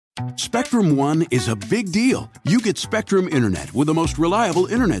Spectrum One is a big deal. You get Spectrum Internet with the most reliable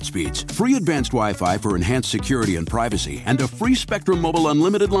internet speeds, free advanced Wi-Fi for enhanced security and privacy, and a free Spectrum Mobile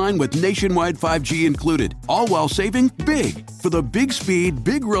Unlimited line with nationwide 5G included, all while saving big. For the big speed,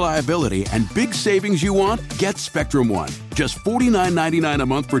 big reliability, and big savings you want, get Spectrum One. Just $49.99 a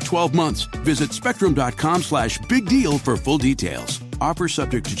month for 12 months. Visit spectrum.com/big deal for full details. Offer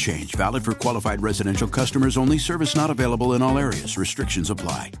subject to change. Valid for qualified residential customers only. Service not available in all areas. Restrictions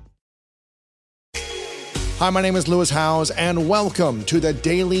apply. Hi, my name is Lewis Howes, and welcome to the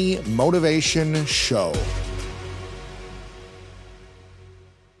Daily Motivation Show.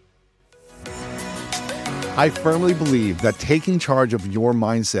 I firmly believe that taking charge of your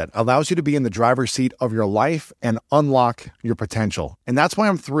mindset allows you to be in the driver's seat of your life and unlock your potential. And that's why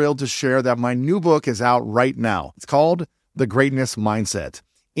I'm thrilled to share that my new book is out right now. It's called The Greatness Mindset.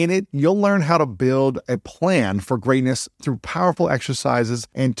 In it, you'll learn how to build a plan for greatness through powerful exercises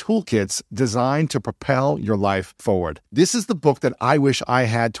and toolkits designed to propel your life forward. This is the book that I wish I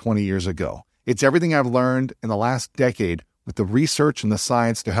had 20 years ago. It's everything I've learned in the last decade with the research and the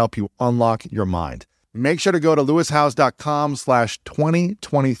science to help you unlock your mind. Make sure to go to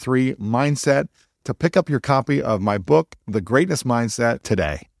lewishowes.com/2023mindset to pick up your copy of my book, The Greatness Mindset,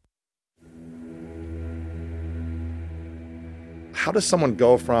 today. How does someone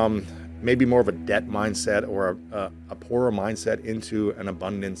go from maybe more of a debt mindset or a poorer mindset into an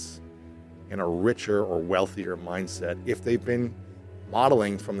abundance and a richer or wealthier mindset if they've been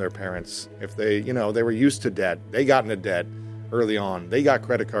modeling from their parents? If they, they were used to debt, they got into debt early on, they got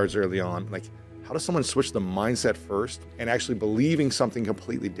credit cards early on. Like, how does someone switch the mindset first and actually believing something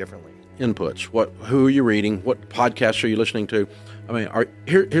completely differently? Inputs. Who are you reading? What podcasts are you listening to? I mean,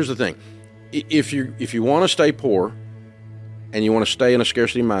 here's the thing. If you want to stay poor and you want to stay in a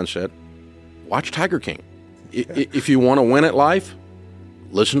scarcity mindset, watch Tiger King. If you want to win at life,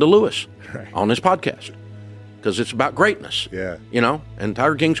 listen to Lewis on his podcast, because it's about greatness. Yeah. And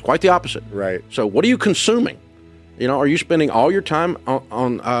Tiger King's quite the opposite. Right. So what are you consuming? Are you spending all your time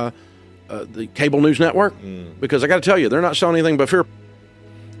on the cable news network? Because I got to tell you, they're not selling anything but fear.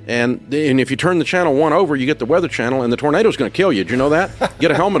 And if you turn the channel one over, you get the Weather Channel, and the tornado's going to kill you. Did you know that?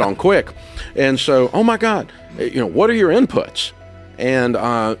 Get a helmet on quick. And so, oh my God, what are your inputs? And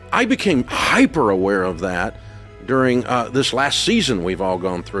I became hyper aware of that during this last season we've all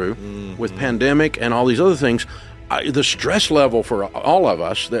gone through with pandemic and all these other things. The stress level for all of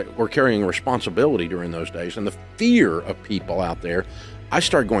us that were carrying responsibility during those days, and the fear of people out there, I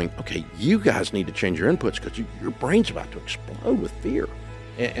started going, okay, you guys need to change your inputs because your brain's about to explode with fear.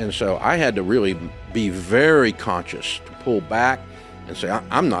 And so I had to really be very conscious to pull back and say,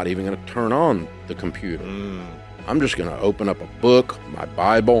 I'm not even going to turn on the computer. I'm just going to open up a book, my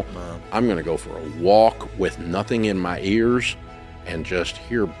Bible. I'm going to go for a walk with nothing in my ears and just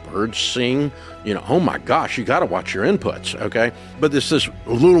hear birds sing. Oh my gosh, you got to watch your inputs, okay? But this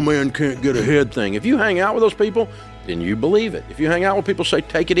little man can't get ahead thing. If you hang out with those people, then you believe it. If you hang out with people who say,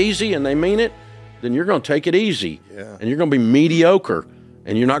 take it easy, and they mean it, then you're going to take it easy. Yeah. And you're going to be mediocre.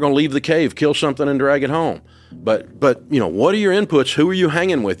 And you're not going to leave the cave, kill something, and drag it home. But what are your inputs? Who are you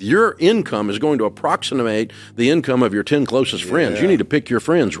hanging with? Your income is going to approximate the income of your 10 closest friends. You need to pick your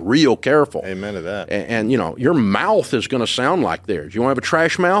friends real careful. Amen to that. And your mouth is going to sound like theirs. You want to have a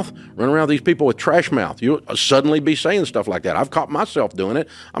trash mouth? Run around with these people with trash mouth. You'll suddenly be saying stuff like that. I've caught myself doing it.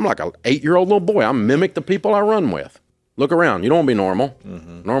 I'm like an 8-year-old little boy. I mimic the people I run with. Look around. You don't want to be normal.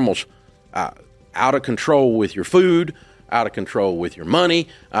 Normal's out of control with your food, out of control with your money,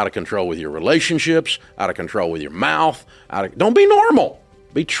 out of control with your relationships, out of control with your mouth. Don't be normal.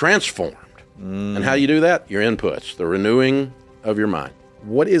 Be transformed. And how do you do that? Your inputs, the renewing of your mind.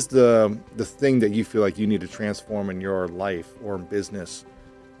 What is the thing that you feel like you need to transform in your life or business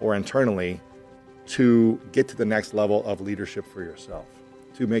or internally to get to the next level of leadership for yourself,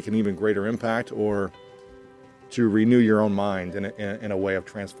 to make an even greater impact, or to renew your own mind in a way of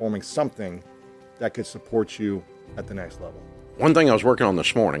transforming something that could support you at the next level? One thing I was working on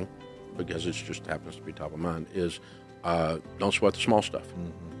this morning, because it just happens to be top of mind, is don't sweat the small stuff.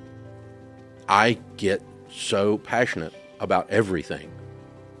 I get so passionate about everything,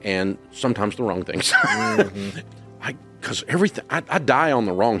 and sometimes the wrong things. Because everything, I die on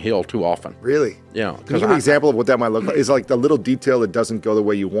the wrong hill too often. Really? Yeah. Can you give an example of what that might look like? Is like the little detail that doesn't go the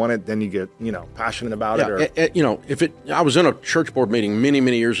way you want it, then you get, passionate about it? Or? I was in a church board meeting many,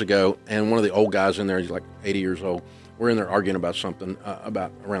 many years ago, and one of the old guys in there, he's like 80 years old, we're in there arguing about something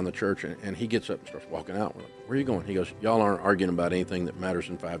about around the church, and he gets up and starts walking out. We're like, where are you going? He goes, y'all aren't arguing about anything that matters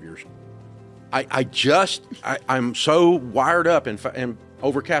in 5 years. I'm so wired up and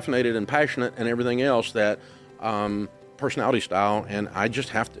over-caffeinated and passionate and everything else that personality style, and I just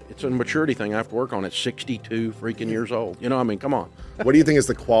have to, it's a maturity thing I have to work on at 62 freaking years old. You know, I mean, come on. What do you think is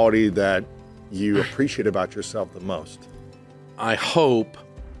the quality that you appreciate about yourself the most? I hope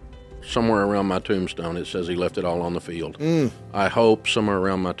somewhere around my tombstone it says he left it all on the field. I hope somewhere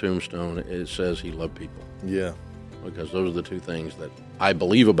around my tombstone it says he loved people. Yeah. Because those are the two things that I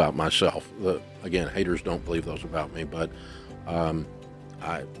believe about myself. Again, haters don't believe those about me, but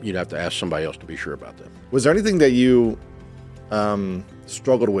you'd have to ask somebody else to be sure about that. Was there anything that you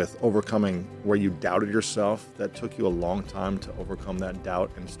struggled with overcoming where you doubted yourself that took you a long time to overcome that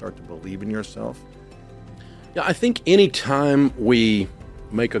doubt and start to believe in yourself? Yeah, I think any time we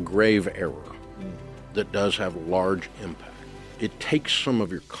make a grave error that does have large impact, it takes some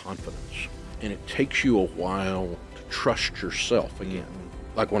of your confidence, and it takes you a while to trust yourself again.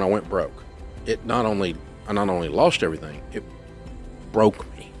 Like when I went broke, I not only lost everything, it broke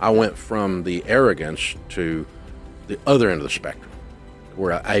me. I went from the arrogance to the other end of the spectrum,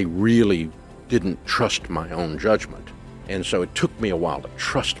 where I really didn't trust my own judgment. And so it took me a while to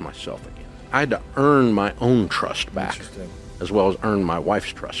trust myself again. I had to earn my own trust back, as well as earn my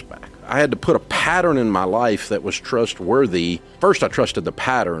wife's trust back. I had to put a pattern in my life that was trustworthy. First, I trusted the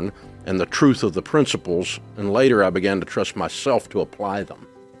pattern and the truth of the principles, and later I began to trust myself to apply them.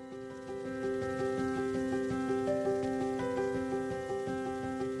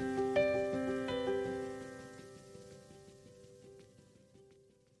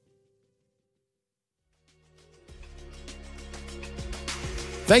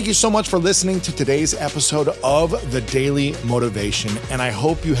 Thank you so much for listening to today's episode of The Daily Motivation, and I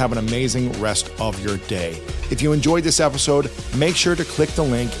hope you have an amazing rest of your day. If you enjoyed this episode, make sure to click the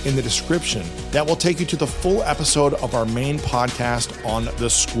link in the description that will take you to the full episode of our main podcast on the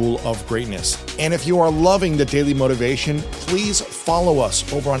School of Greatness. And if you are loving The Daily Motivation, please follow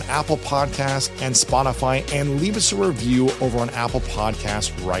us over on Apple Podcasts and Spotify, and leave us a review over on Apple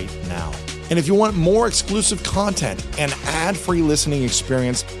Podcasts right now. And if you want more exclusive content and ad-free listening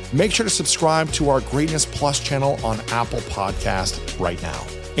experience, make sure to subscribe to our Greatness Plus channel on Apple Podcast right now.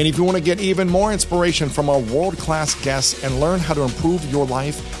 And if you want to get even more inspiration from our world-class guests and learn how to improve your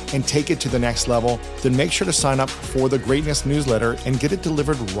life and take it to the next level, then make sure to sign up for the Greatness newsletter and get it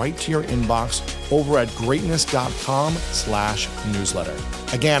delivered right to your inbox over at greatness.com/newsletter.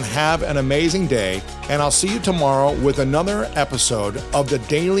 Again, have an amazing day, and I'll see you tomorrow with another episode of the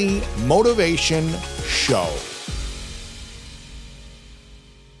Daily Motivation Show.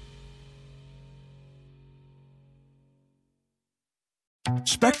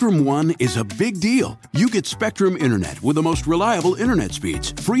 Spectrum One is a big deal. You get Spectrum Internet with the most reliable internet speeds,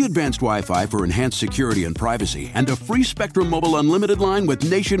 free advanced Wi-Fi for enhanced security and privacy, and a free Spectrum Mobile Unlimited line with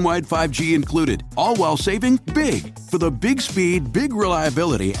nationwide 5G included, all while saving big. For the big speed, big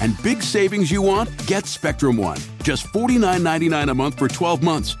reliability, and big savings you want, get Spectrum One. Just $49.99 a month for 12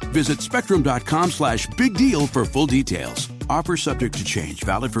 months. Visit spectrum.com/big deal for full details. Offer subject to change.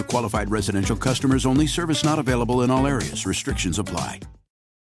 Valid for qualified residential customers only. Service not available in all areas. Restrictions apply.